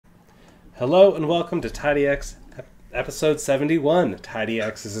Hello and welcome to TidyX episode 71.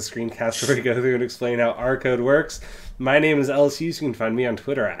 TidyX is a screencast where we go through and explain how our code works. My name is Ellis Hughes. You can find me on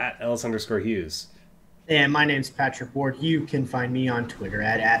Twitter at Ellis_Hughes. And my name's Patrick Ward. You can find me on Twitter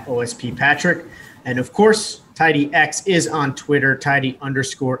at OSPPatrick. And of course, TidyX is on Twitter,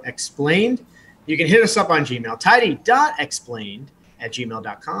 tidy_explained. You can hit us up on Gmail,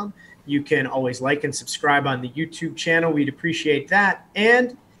 tidy.explained@gmail.com. You can always like and subscribe on the YouTube channel. We'd appreciate that.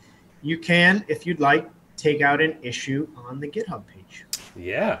 And you can, if you'd like, take out an issue on the GitHub page.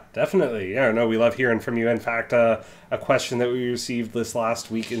 Yeah, definitely. Yeah, no, we love hearing from you. In fact, a question that we received this last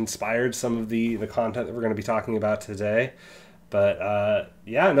week inspired some of the content that we're going to be talking about today. But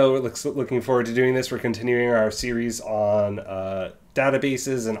yeah, no, looking forward to doing this. We're continuing our series on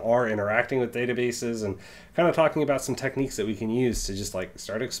databases and R interacting with databases and kind of talking about some techniques that we can use to just like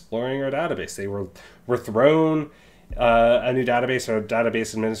start exploring our database. They were thrown a new database, or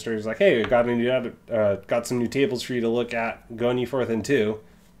database administrator is like, hey, we got got some new tables for you to look at going forth into.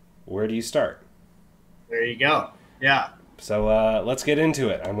 Where do you start? There you go. Yeah. So let's get into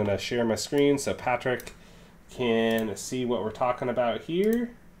it. I'm going to share my screen so Patrick can see what we're talking about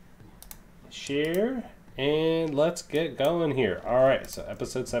here. Share, and let's get going here. All right, so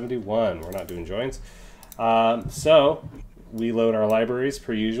episode 71. We're not doing joins. So we load our libraries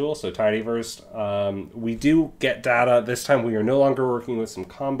per usual. So tidyverse, we do get data. This time we are no longer working with some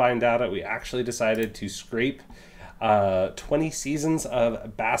combined data. We actually decided to scrape 20 seasons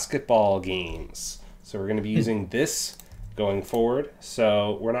of basketball games. So we're going to be using this going forward.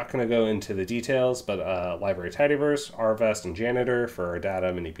 So we're not going to go into the details, but library tidyverse, rvest, and janitor for our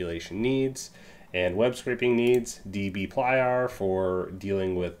data manipulation needs, and web scraping needs, dbplyr for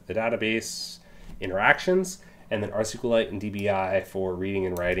dealing with the database interactions, and then RSQLite and DBI for reading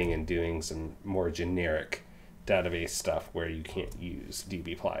and writing and doing some more generic database stuff where you can't use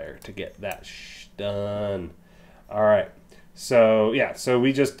dbplyr to get that done. All right. So yeah, so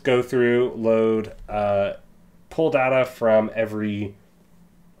we just go through, load, pull data from every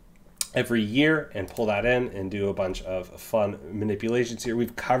year and pull that in and do a bunch of fun manipulations here.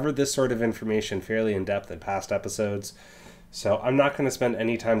 We've covered this sort of information fairly in depth in past episodes, so I'm not going to spend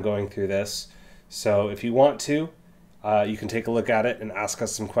any time going through this. So if you want to, you can take a look at it and ask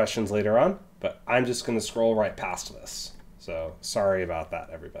us some questions later on, but I'm just going to scroll right past this. So sorry about that,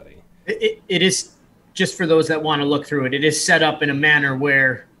 everybody. It is, just for those that want to look through it, it is set up in a manner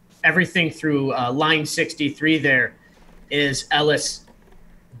where everything through line 63 there is Ellis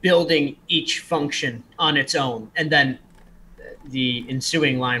building each function on its own. And then the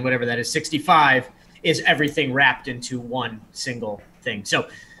ensuing line, whatever that is, 65, is everything wrapped into one single thing. So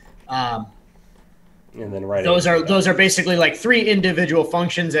and then right those are basically like three individual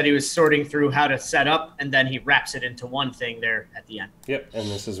functions that he was sorting through how to set up, and then he wraps it into one thing there at the end. Yep,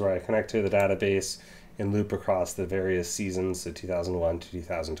 and this is where I connect to the database and loop across the various seasons, so 2001 to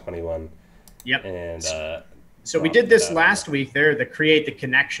 2021. Yep. And so we did this last week there, the create the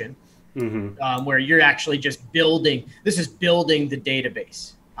connection, where you're actually just building. This is building the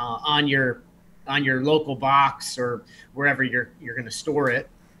database on your local box or wherever you're going to store it.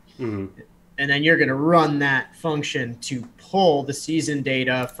 And then you're going to run that function to pull the season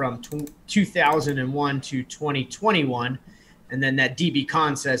data from 2001 to 2021. And then that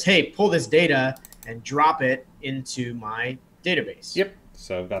dbcon says, hey, pull this data and drop it into my database. Yep.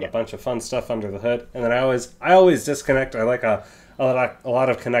 So I've got a bunch of fun stuff under the hood. And then I always disconnect. I like a lot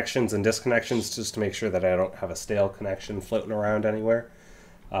of connections and disconnections just to make sure that I don't have a stale connection floating around anywhere.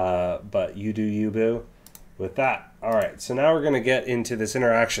 But you do you, boo. With that. All right, so now we're going to get into this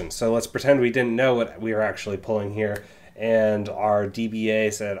interaction. So let's pretend we didn't know what we were actually pulling here, and our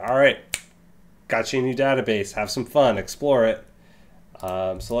DBA said, all right, got you a new database, have some fun, explore it.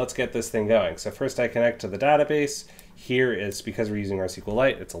 So let's get this thing going. So first I connect to the database. Here it's because we're using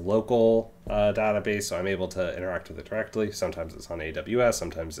RSQLite, it's a local database, so I'm able to interact with it directly. Sometimes it's on AWS,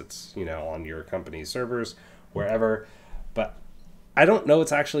 sometimes it's on your company's servers, wherever, but I don't know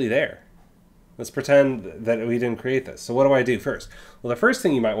it's actually there. Let's pretend that we didn't create this. So what do I do first? Well, the first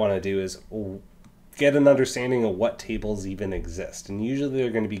thing you might want to do is get an understanding of what tables even exist. And usually they're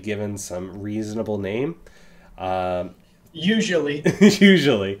going to be given some reasonable name. Usually.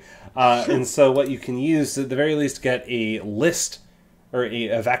 Usually. And so what you can use, at the very least, get a list or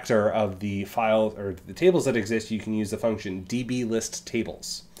a vector of the file or the tables that exist. You can use the function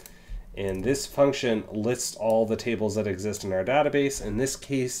dblistTables. And this function lists all the tables that exist in our database. In this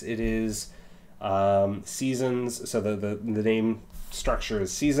case, it is seasons, so the name structure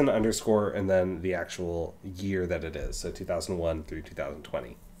is season underscore and then the actual year that it is, so 2001 through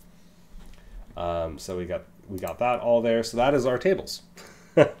 2020. So we got that all there. So that is our tables.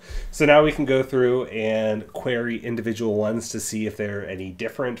 So now we can go through and query individual ones to see if they're any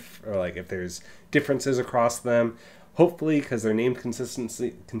different, or like if there's differences across them. Hopefully, because they're named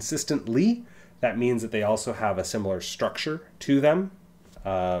consistently, that means that they also have a similar structure to them.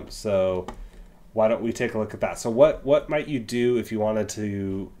 So why don't we take a look at that? So what might you do if you wanted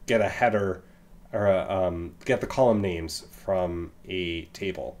to get a header or get the column names from a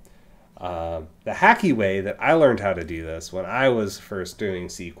table? The hacky way that I learned how to do this when I was first doing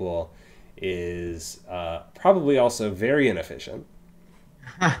SQL is probably also very inefficient.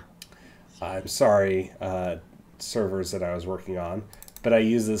 I'm sorry, servers that I was working on, but I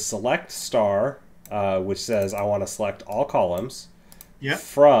use this select star, which says I want to select all columns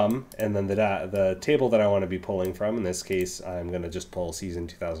from, and then the table that I want to be pulling from. In this case, I'm going to just pull season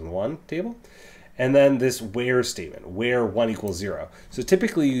 2001 table. And then this where statement, where 1 equals 0. So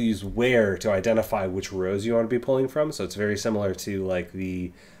typically you use where to identify which rows you want to be pulling from. So it's very similar to like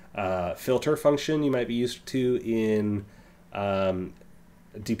the filter function you might be used to in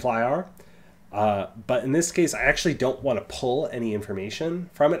dplyr. But in this case, I actually don't want to pull any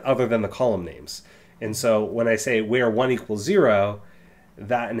information from it other than the column names. And so when I say where 1 equals 0,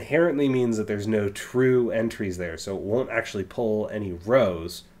 that inherently means that there's no true entries there. So it won't actually pull any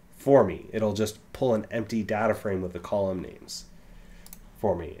rows for me. It'll just pull an empty data frame with the column names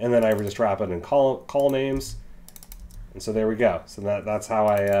for me. And then I just wrap it in call names. And so there we go. So that's how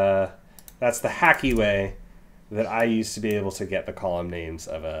that's the hacky way that I used to be able to get the column names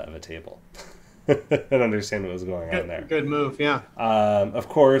of a table and understand what was going on there. Good move, yeah. Of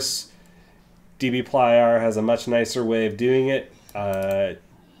course, dbplyr has a much nicer way of doing it.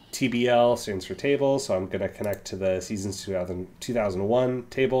 TBL stands for table, so I'm going to connect to the seasons 2001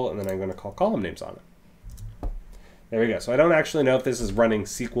 table, and then I'm going to call column names on it. There we go. So I don't actually know if this is running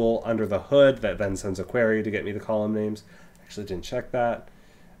SQL under the hood that then sends a query to get me the column names. Actually didn't check that.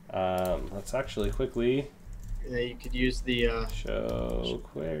 Let's actually quickly... Yeah, you could use the... show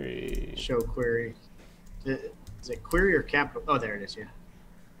query. Show query. Is it query or capital? Oh, there it is, yeah.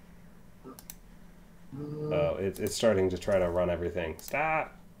 Oh, it's starting to try to run everything.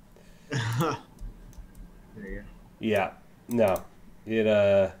 Stop! There you go. Yeah, no,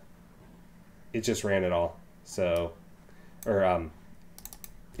 it just ran it all. So, or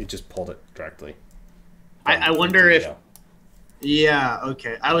it just pulled it directly. I wonder if, yeah,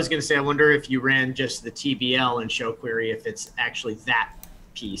 okay. I was gonna say, I wonder if you ran just the TBL and show query, if it's actually that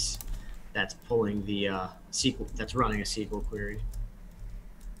piece that's pulling the SQL, that's running a SQL query.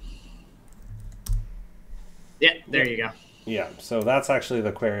 Yeah, there you go. Yeah, so that's actually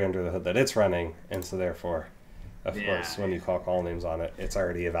the query under the hood that it's running, and so therefore, of course, when you call call names on it, it's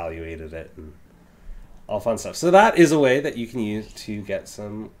already evaluated it and all fun stuff. So that is a way that you can use to get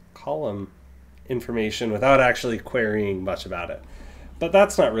some column information without actually querying much about it. But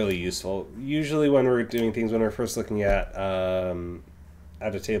that's not really useful. Usually when we're doing things, when we're first looking at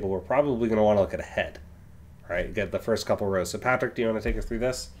a table, we're probably going to want to look at a head, right? Get the first couple rows. So Patrick, do you want to take us through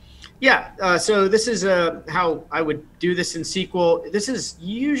this? Yeah, so this is how I would do this in SQL. This is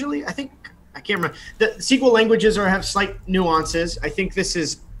usually, I think, I can't remember. The SQL languages have slight nuances. I think this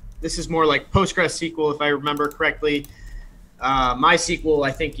is more like PostgreSQL, if I remember correctly. MySQL,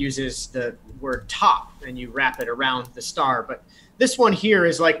 I think, uses the word top, and you wrap it around the star. But this one here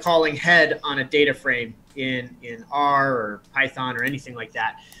is like calling head on a data frame in R or Python or anything like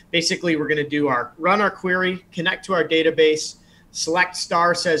that. Basically, we're going to run our query, connect to our database. Select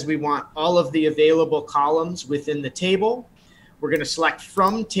star says we want all of the available columns within the table. We're going to select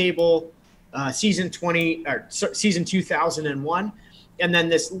from table season 2001, and then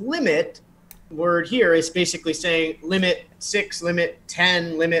this limit word here is basically saying limit 6, limit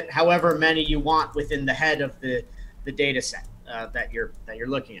 10, limit however many you want within the head of the data set that you're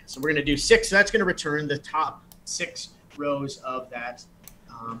looking at. So we're going to do 6. So that's going to return the top 6 rows of that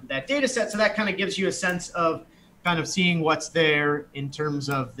data set. So that kind of gives you a sense of kind of seeing what's there in terms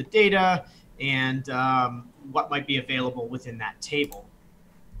of the data and what might be available within that table.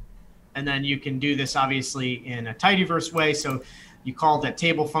 And then you can do this obviously in a tidyverse way. So you call that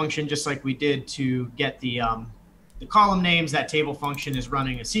table function just like we did to get the column names. That table function is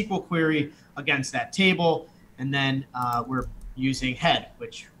running a SQL query against that table. And then we're using head,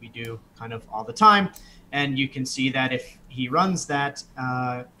 which we do kind of all the time. And you can see that if he runs that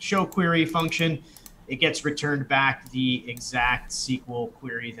show query function, it gets returned back the exact SQL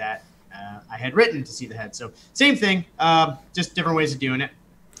query that I had written to see the head. So same thing, just different ways of doing it.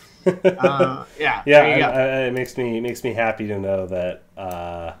 Yeah. It makes me happy to know that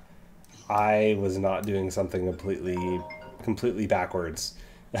I was not doing something completely backwards.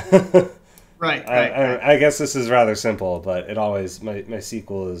 Right. I guess this is rather simple, but it always my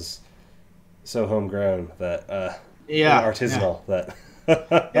SQL is so homegrown that and artisanal that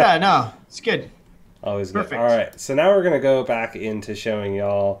yeah, no, it's good. Always perfect. Good. All right, so now we're gonna go back into showing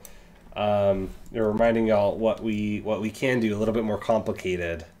y'all, reminding y'all what we can do, a little bit more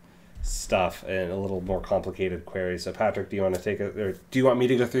complicated stuff and a little more complicated queries. So Patrick, do you want to take it, or do you want me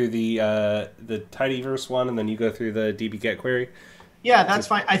to go through the tidyverse one and then you go through the db get query? Yeah, that's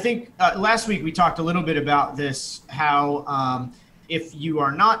fine. I think last week we talked a little bit about this, how if you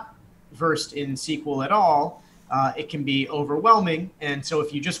are not versed in SQL at all, it can be overwhelming. And so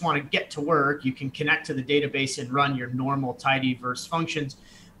if you just want to get to work, you can connect to the database and run your normal tidyverse functions.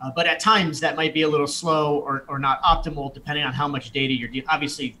 But at times that might be a little slow or not optimal, depending on how much data you're dealing.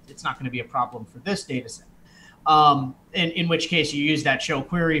 Obviously, it's not going to be a problem for this data set. In which case you use that show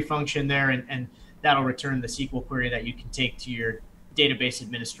query function there, and that'll return the SQL query that you can take to your database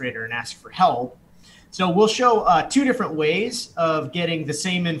administrator and ask for help. So we'll show two different ways of getting the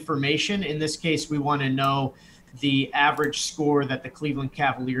same information. In this case, we want to know the average score that the Cleveland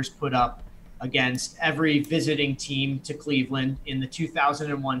Cavaliers put up against every visiting team to Cleveland in the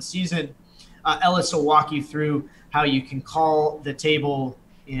 2001 season. Ellis will walk you through how you can call the table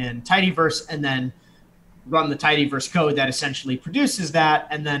in tidyverse and then run the tidyverse code that essentially produces that,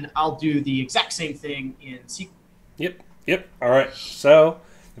 and then I'll do the exact same thing in SQL. Yep. All right. So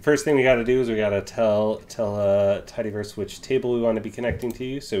the first thing we got to do is we got to tell tidyverse which table we want to be connecting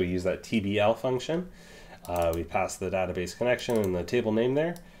to. So we use that TBL function. We pass the database connection and the table name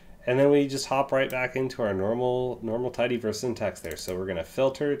there. And then we just hop right back into our normal tidyverse syntax there. So we're going to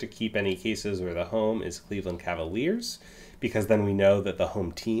filter to keep any cases where the home is Cleveland Cavaliers, because then we know that the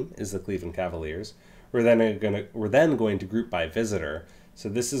home team is the Cleveland Cavaliers. We're then going to group by visitor. So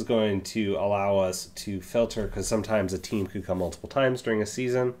this is going to allow us to filter, because sometimes a team could come multiple times during a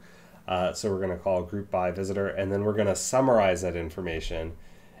season. So we're going to call group by visitor, and then we're going to summarize that information.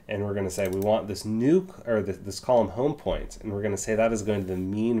 And we're going to say we want this this column home points, and we're going to say that is going to the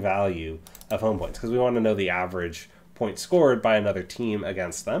mean value of home points, because we want to know the average points scored by another team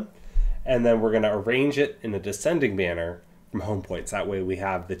against them. And then we're going to arrange it in a descending manner from home points. That way we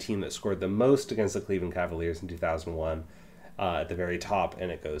have the team that scored the most against the Cleveland Cavaliers in 2001 at the very top,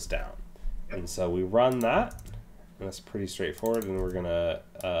 and it goes down. And so we run that, and that's pretty straightforward, and we're going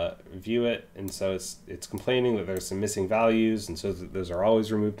to view it. And so it's complaining that there's some missing values, and so those are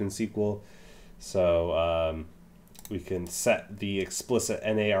always removed in SQL. So we can set the explicit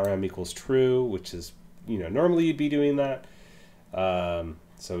NARM equals true, which is, normally you'd be doing that.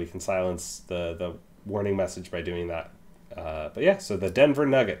 So we can silence the warning message by doing that. But yeah, so the Denver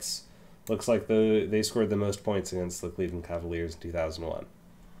Nuggets looks like they scored the most points against the Cleveland Cavaliers in 2001,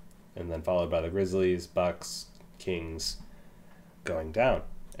 and then followed by the Grizzlies, Bucks, Kings, going down.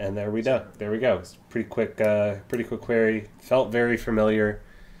 And there we go. It's pretty quick query. Felt very familiar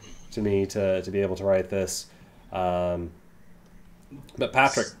to me to be able to write this. But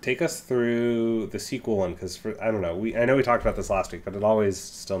Patrick, take us through the SQL one, because I don't know. I know we talked about this last week, but it always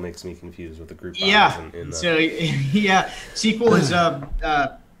still makes me confused with the group. So SQL is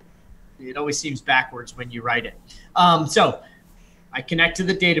it always seems backwards when you write it. So I connect to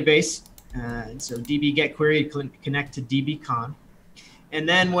the database. So db get query, connect to dbcon. And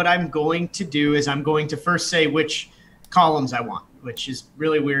then what I'm going to do is I'm going to first say which columns I want, which is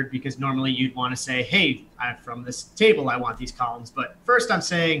really weird because normally you'd want to say, hey, from this table, I want these columns. But first I'm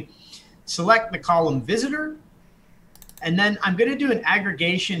saying select the column visitor. And then I'm going to do an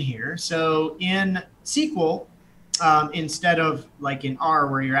aggregation here. So in SQL, instead of like in R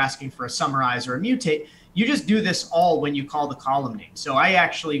where you're asking for a summarize or a mutate, you just do this all when you call the column name. So I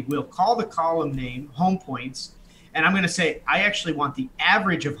actually will call the column name home points, and I'm going to say I actually want the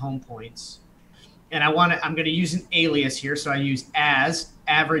average of home points, and I'm going to use an alias here. So I use as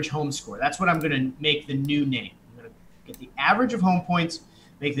average home score. That's what I'm going to make the new name. I'm going to get the average of home points,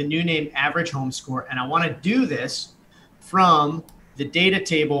 make the new name average home score, and I want to do this from the data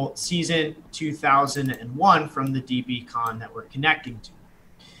table season 2001 from the dbcon that we're connecting to.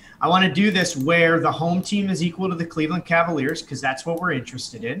 I want to do this where the home team is equal to the Cleveland Cavaliers, because that's what we're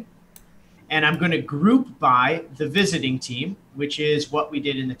interested in. And I'm going to group by the visiting team, which is what we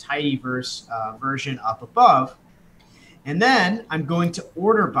did in the tidyverse version up above. And then I'm going to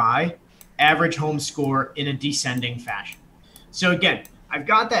order by average home score in a descending fashion. So again, I've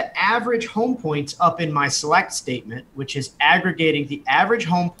got that average home points up in my select statement, which is aggregating the average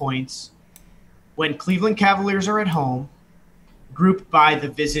home points when Cleveland Cavaliers are at home, grouped by the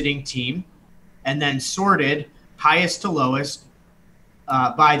visiting team, and then sorted highest to lowest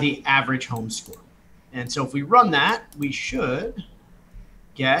by the average home score. And so if we run that, we should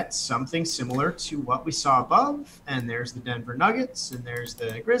get something similar to what we saw above. And there's the Denver Nuggets, and there's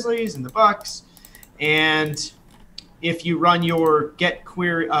the Grizzlies and the Bucks. And if you run your get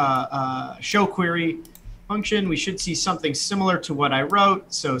query, show query function, we should see something similar to what I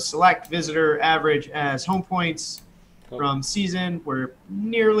wrote. So select visitor average as home points from season. We're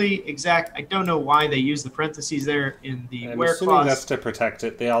nearly exact. I don't know why they use the parentheses there in the where clause. I'm assuming that's to protect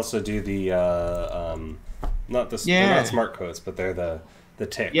it. They also do the they're not smart codes, but they're the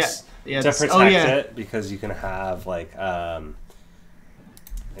ticks to protect it, because you can have like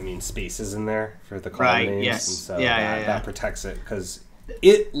spaces in there for the column names, and so that protects it, because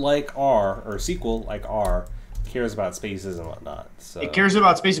it, like R, or SQL like R, cares about spaces and whatnot. So it cares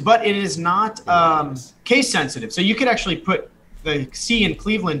about spaces, but it is not case sensitive. So you could actually put the C in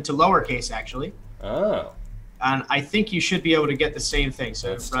Cleveland to lowercase, actually. Oh. And I think you should be able to get the same thing.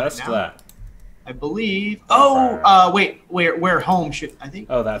 So let's test that. I believe. Wait, where home should, I think.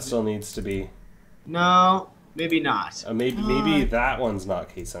 Oh, that still needs to be. No, maybe not. Maybe that one's not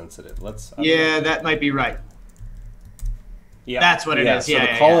case sensitive. That might be right. Yeah, that's what it is. So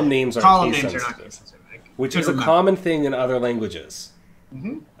the column names are not case sensitive, which is a common thing in other languages.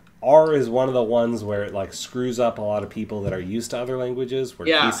 Mm-hmm. R is one of the ones where it like screws up a lot of people that are used to other languages, where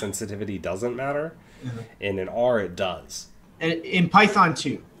case sensitivity doesn't matter, and in R it does. And in Python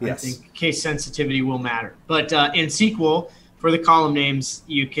too, I think case sensitivity will matter. But in SQL, for the column names,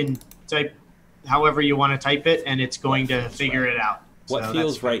 you can type however you want to type it, and it's going to figure it out. What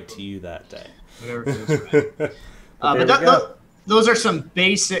feels right to you that day? Whatever feels right. But those are some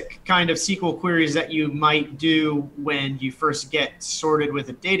basic kind of SQL queries that you might do when you first get sorted with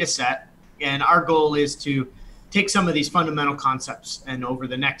a data set. And our goal is to take some of these fundamental concepts and over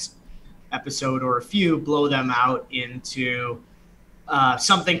the next episode or a few, blow them out into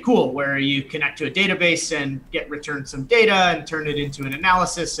something cool where you connect to a database and get returned some data and turn it into an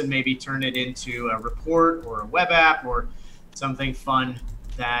analysis and maybe turn it into a report or a web app or something fun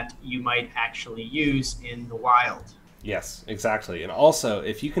that you might actually use in the wild. Yes, exactly. And also,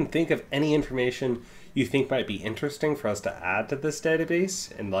 if you can think of any information you think might be interesting for us to add to this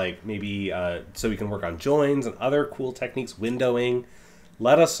database, and like maybe so we can work on joins and other cool techniques, windowing,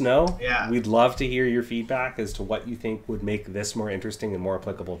 let us know. Yeah. We'd love to hear your feedback as to what you think would make this more interesting and more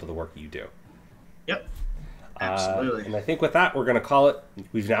applicable to the work you do. Yep. Absolutely. And I think with that, we're going to call it.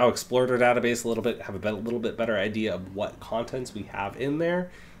 We've now explored our database a little bit, have a little bit better idea of what contents we have in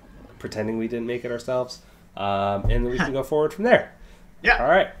there, pretending we didn't make it ourselves. And then we can go forward from there. Yeah. All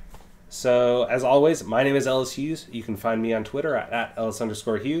right. So, as always, my name is Ellis Hughes. You can find me on Twitter at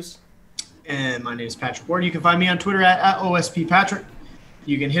Ellis_Hughes. And my name is Patrick Ward. You can find me on Twitter at OSPPatrick.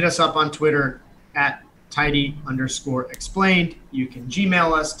 You can hit us up on Twitter at tidy_explained. You can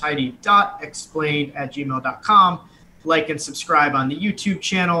Gmail us, tidy.explained@gmail.com. Like and subscribe on the YouTube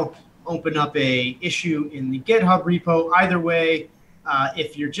channel. Open up a issue in the GitHub repo. Either way,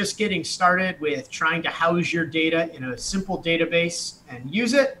 if you're just getting started with trying to house your data in a simple database and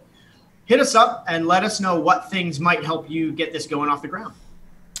use it, hit us up and let us know what things might help you get this going off the ground.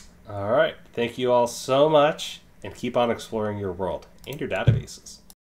 All right. Thank you all so much, and keep on exploring your world and your databases.